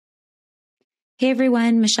Hey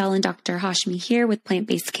everyone, Michele and Dr. Hashmi here with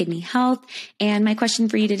Plant-Based Kidney Health. And my question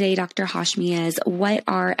for you today, Dr. Hashmi, is what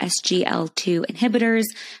are SGLT2 inhibitors?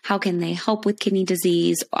 How can they help with kidney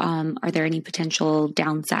disease? Are there any potential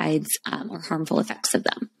downsides or harmful effects of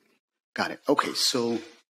them? Got it. Okay, so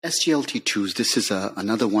SGLT2s, this is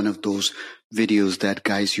another one of those videos that,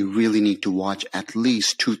 guys, you really need to watch at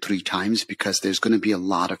least 2-3 times because there's going to be a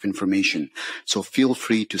lot of information. So feel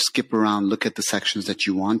free to skip around, look at the sections that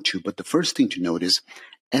you want to. But the first thing to note is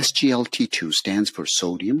SGLT2 stands for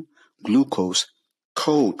sodium glucose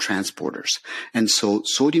co-transporters. And so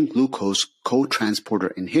sodium glucose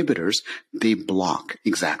co-transporter inhibitors, they block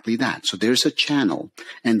exactly that. So there's a channel,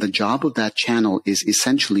 and the job of that channel is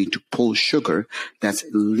essentially to pull sugar that's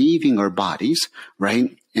leaving our bodies,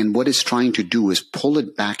 right? And what it's trying to do is pull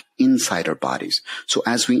it back inside our bodies. So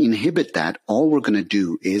as we inhibit that, all we're going to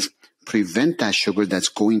do is prevent that sugar that's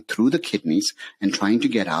going through the kidneys and trying to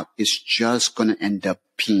get out is just going to end up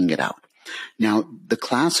peeing it out. Now, the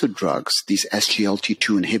class of drugs, these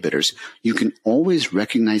SGLT2 inhibitors, you can always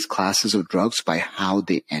recognize classes of drugs by how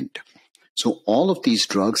they end. So all of these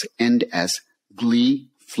drugs end as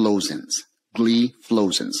gliflozins.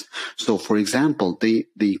 So for example,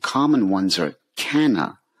 the common ones are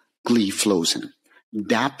canagliflozin,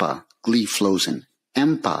 dapagliflozin,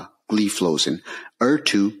 empagliflozin,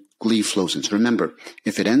 ertugliflozin. So remember,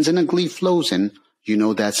 if it ends in a gliflozin, you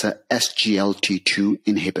know that's a SGLT2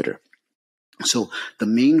 inhibitor. So the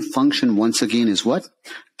main function, once again, is what?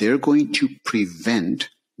 They're going to prevent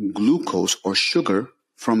glucose or sugar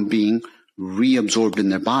from being reabsorbed in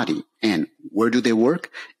their body. And where do they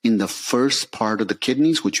work? In the first part of the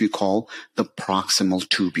kidneys, which we call the proximal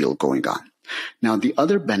tubule going on. Now, the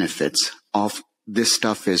other benefits of this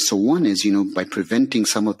stuff is, so one is, by preventing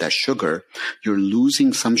some of that sugar, you're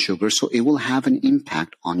losing some sugar, so it will have an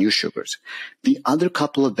impact on your sugars. The other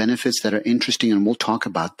couple of benefits that are interesting, and we'll talk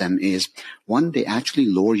about them, is one, they actually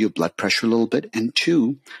lower your blood pressure a little bit, and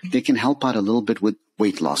two, they can help out a little bit with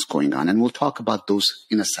weight loss going on. And we'll talk about those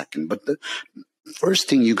in a second. But the first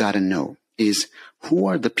thing you got to know is who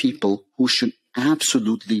are the people who should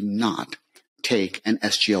absolutely not take an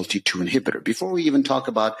SGLT2 inhibitor. Before we even talk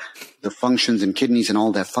about the functions in kidneys and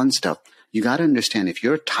all that fun stuff, you got to understand if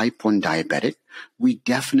you're a type 1 diabetic, we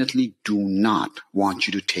definitely do not want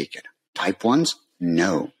you to take it. Type 1s?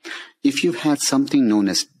 No. If you've had something known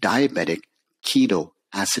as diabetic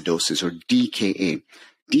ketoacidosis or DKA,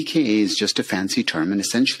 DKA is just a fancy term, and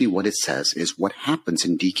essentially what it says is what happens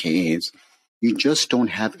in DKA is you just don't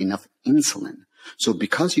have enough insulin. So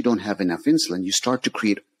because you don't have enough insulin, you start to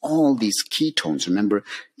create all these ketones. Remember,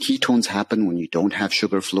 ketones happen when you don't have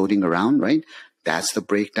sugar floating around, right? That's the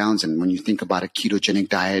breakdowns. And when you think about a ketogenic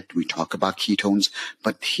diet, we talk about ketones.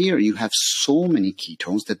 But here you have so many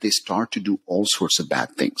ketones that they start to do all sorts of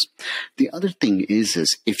bad things. The other thing is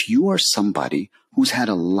if you are somebody who's had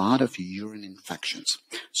a lot of urine infections,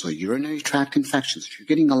 so urinary tract infections, if you're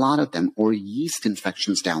getting a lot of them, or yeast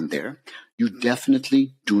infections down there, you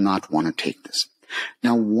definitely do not want to take this.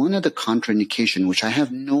 Now, one of the contraindication, which I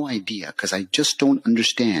have no idea because I just don't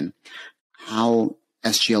understand how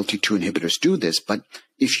SGLT2 inhibitors do this, but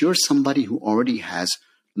if you're somebody who already has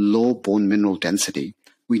low bone mineral density,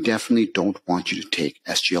 we definitely don't want you to take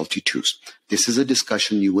SGLT2s. This is a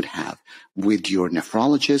discussion you would have with your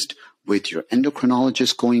nephrologist, with your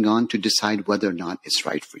endocrinologist going on to decide whether or not it's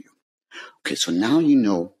right for you. Okay, so now you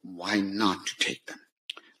know why not to take them.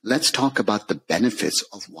 Let's talk about the benefits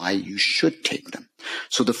of why you should take them.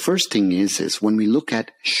 So the first thing is when we look at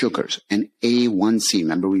sugars and A1C,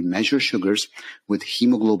 remember we measure sugars with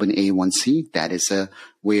hemoglobin A1C. That is a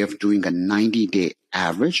way of doing a 90-day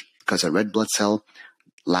average because a red blood cell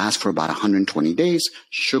lasts for about 120 days.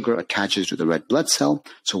 Sugar attaches to the red blood cell.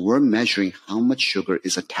 So we're measuring how much sugar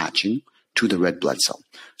is attaching to the red blood cell.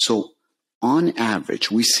 So on average,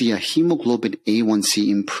 we see a hemoglobin A1C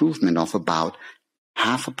improvement of about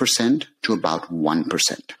 0.5% to about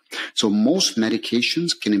 1%. So most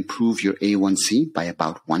medications can improve your A1C by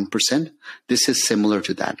about 1%. This is similar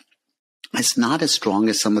to that. It's not as strong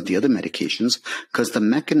as some of the other medications because the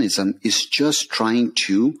mechanism is just trying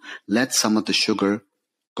to let some of the sugar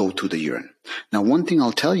go to the urine. Now, one thing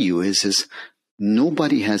I'll tell you is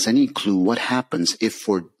nobody has any clue what happens if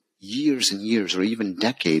for years and years or even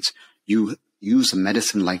decades you use a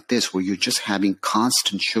medicine like this where you're just having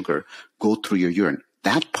constant sugar go through your urine.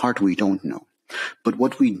 That part we don't know. But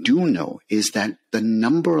what we do know is that the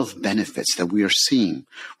number of benefits that we are seeing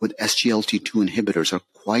with SGLT2 inhibitors are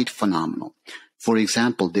quite phenomenal. For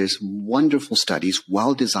example, there's wonderful studies,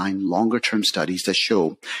 well-designed, longer-term studies that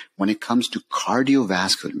show when it comes to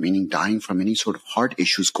cardiovascular, meaning dying from any sort of heart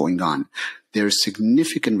issues going on, there are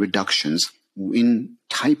significant reductions in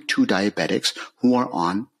type 2 diabetics who are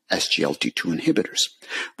on SGLT2 inhibitors.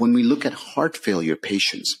 When we look at heart failure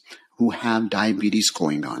patients who have diabetes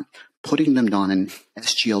going on, putting them on an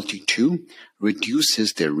SGLT2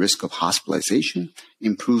 reduces their risk of hospitalization,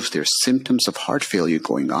 improves their symptoms of heart failure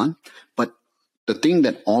going on. But the thing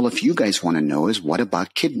that all of you guys want to know is, what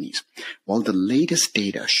about kidneys? Well, the latest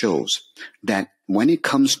data shows that when it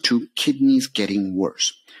comes to kidneys getting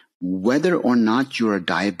worse, whether or not you're a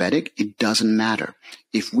diabetic, it doesn't matter.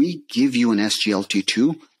 If we give you an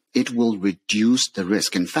SGLT2, it will reduce the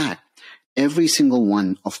risk. In fact, every single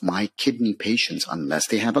one of my kidney patients, unless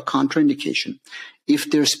they have a contraindication, if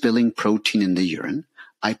they're spilling protein in the urine,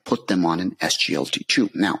 I put them on an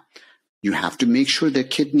SGLT2. Now, you have to make sure their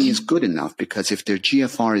kidney is good enough, because if their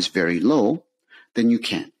GFR is very low, then you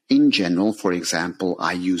can't. In general, for example,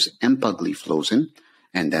 I use empagliflozin,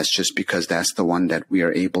 and that's just because that's the one that we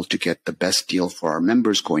are able to get the best deal for our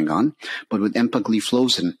members going on. But with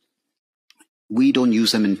empagliflozin, we don't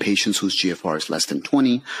use them in patients whose GFR is less than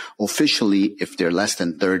 20. Officially, if they're less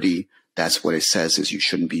than 30, that's what it says is you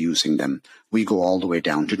shouldn't be using them. We go all the way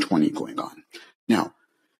down to 20 going on. Now,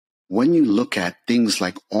 when you look at things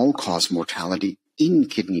like all-cause mortality in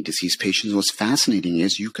kidney disease patients, what's fascinating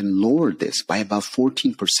is you can lower this by about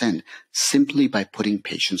 14% simply by putting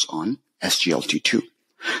patients on SGLT2.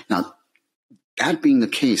 Now, that being the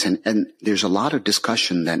case, and there's a lot of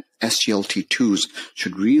discussion that SGLT2s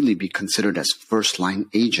should really be considered as first-line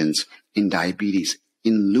agents in diabetes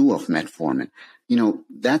in lieu of metformin. You know,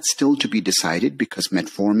 that's still to be decided, because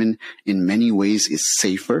metformin in many ways is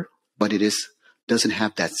safer, but it doesn't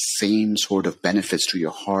have that same sort of benefits to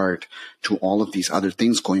your heart, to all of these other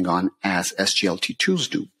things going on as SGLT2s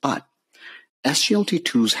do. But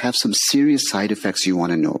SGLT2s have some serious side effects you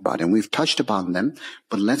want to know about, and we've touched upon them,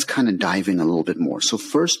 but let's kind of dive in a little bit more. So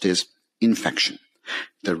first is infection.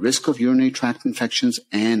 The risk of urinary tract infections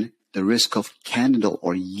and the risk of candida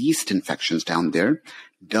or yeast infections down there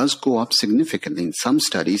does go up significantly. In some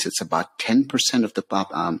studies, it's about 10% of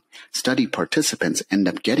the study participants end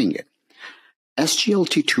up getting it.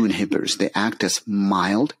 SGLT2 inhibitors, they act as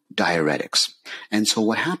mild diuretics. And so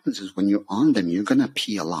what happens is when you're on them, you're going to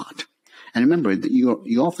pee a lot. And remember,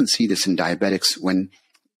 you often see this in diabetics when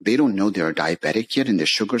they don't know they're diabetic yet and their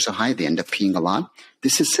sugars are high, they end up peeing a lot.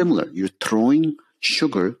 This is similar. You're throwing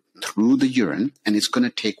sugar through the urine and it's going to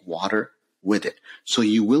take water with it. So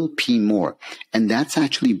you will pee more. And that's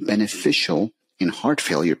actually beneficial in heart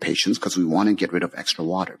failure patients because we want to get rid of extra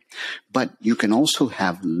water. But you can also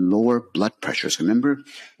have lower blood pressures. Remember,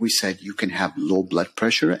 we said you can have low blood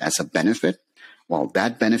pressure as a benefit. Well,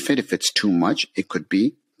 that benefit, if it's too much, it could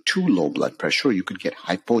be too low blood pressure, or you could get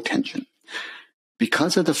hypotension.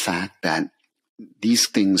 Because of the fact that these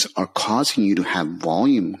things are causing you to have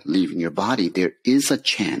volume leaving your body, there is a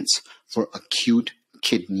chance for acute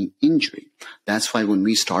kidney injury. That's why when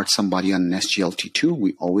we start somebody on an SGLT2,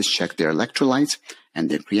 we always check their electrolytes and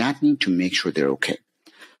their creatinine to make sure they're okay.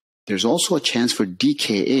 There's also a chance for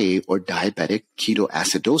DKA, or diabetic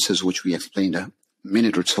ketoacidosis, which we explained a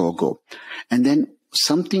minute or so ago. And then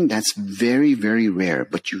something that's very, very rare,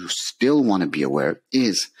 but you still want to be aware,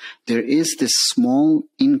 is there is this small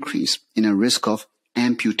increase in a risk of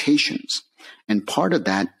amputations. And part of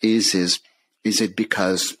that is it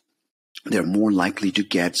because they're more likely to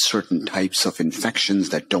get certain types of infections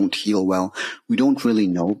that don't heal well? We don't really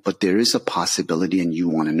know, but there is a possibility and you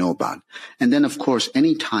want to know about. And then, of course,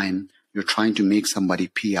 anytime you're trying to make somebody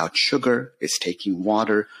pee out sugar, it's taking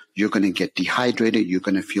water, you're going to get dehydrated, you're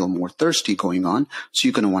going to feel more thirsty going on, so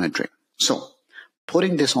you're going to want to drink. So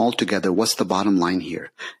putting this all together, what's the bottom line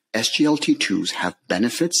here? SGLT2s have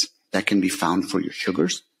benefits that can be found for your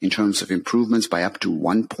sugars in terms of improvements by up to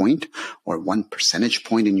 1 point or 1 percentage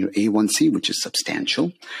point in your A1C, which is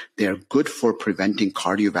substantial. They're good for preventing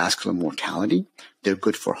cardiovascular mortality. They're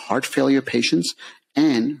good for heart failure patients.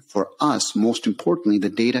 And for us, most importantly, the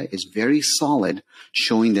data is very solid,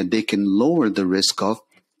 showing that they can lower the risk of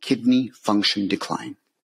kidney function decline.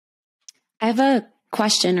 I have a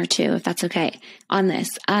question or two, if that's okay, on this,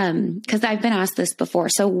 because I've been asked this before.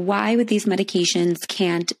 So why with these medications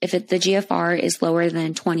if the GFR is lower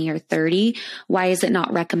than 20 or 30, why is it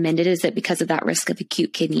not recommended? Is it because of that risk of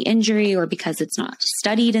acute kidney injury, or because it's not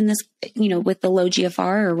studied in this, with the low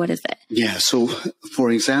GFR, or what is it? Yeah. So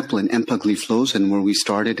for example, in empagliflozin, where we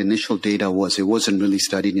started, initial data it wasn't really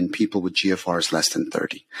studied in people with GFRs less than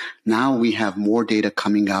 30. Now we have more data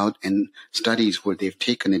coming out and studies where they've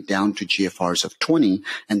taken it down to GFRs of 20.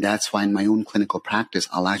 And that's why in my own clinical practice,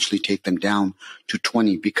 I'll actually take them down to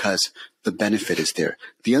 20 because the benefit is there.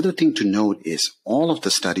 The other thing to note is all of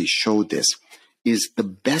the studies show this, is the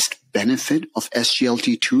best benefit of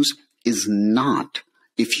SGLT2s is not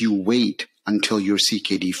if you wait until you're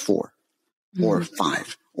CKD 4 or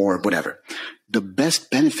 5 or whatever. The best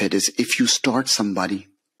benefit is if you start somebody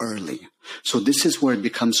early. So this is where it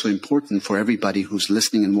becomes so important for everybody who's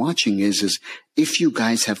listening and watching is if you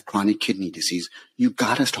guys have chronic kidney disease, you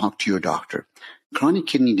got to talk to your doctor. Chronic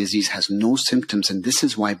kidney disease has no symptoms, and this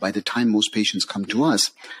is why by the time most patients come to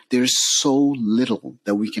us, there's so little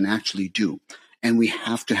that we can actually do, and we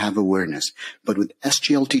have to have awareness. But with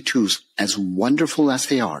SGLT2s, as wonderful as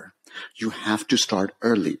they are, you have to start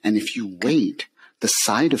early. And if you wait, the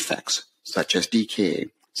side effects, such as DKA,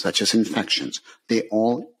 such as infections, they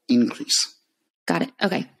all increase. Got it.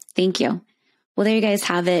 Okay. Thank you. Well, there you guys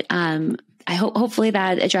have it. I hopefully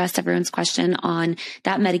that addressed everyone's question on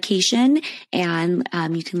that medication, and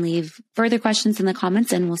you can leave further questions in the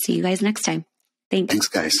comments, and we'll see you guys next time. Thanks. Thanks,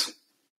 guys.